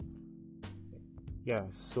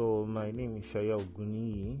So my name is Shaya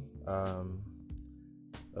Oguniyi.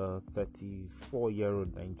 A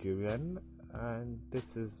 34-year-old Nigerian, and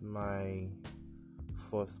this is my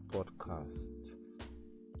first podcast.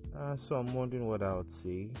 So I'm wondering what I would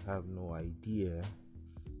say. I have no idea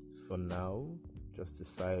for now. Just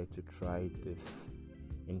decided to try this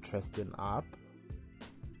interesting app.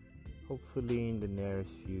 Hopefully, in the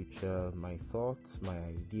nearest future, my thoughts, my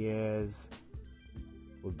ideas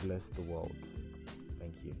will bless the world.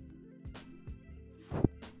 Thank you.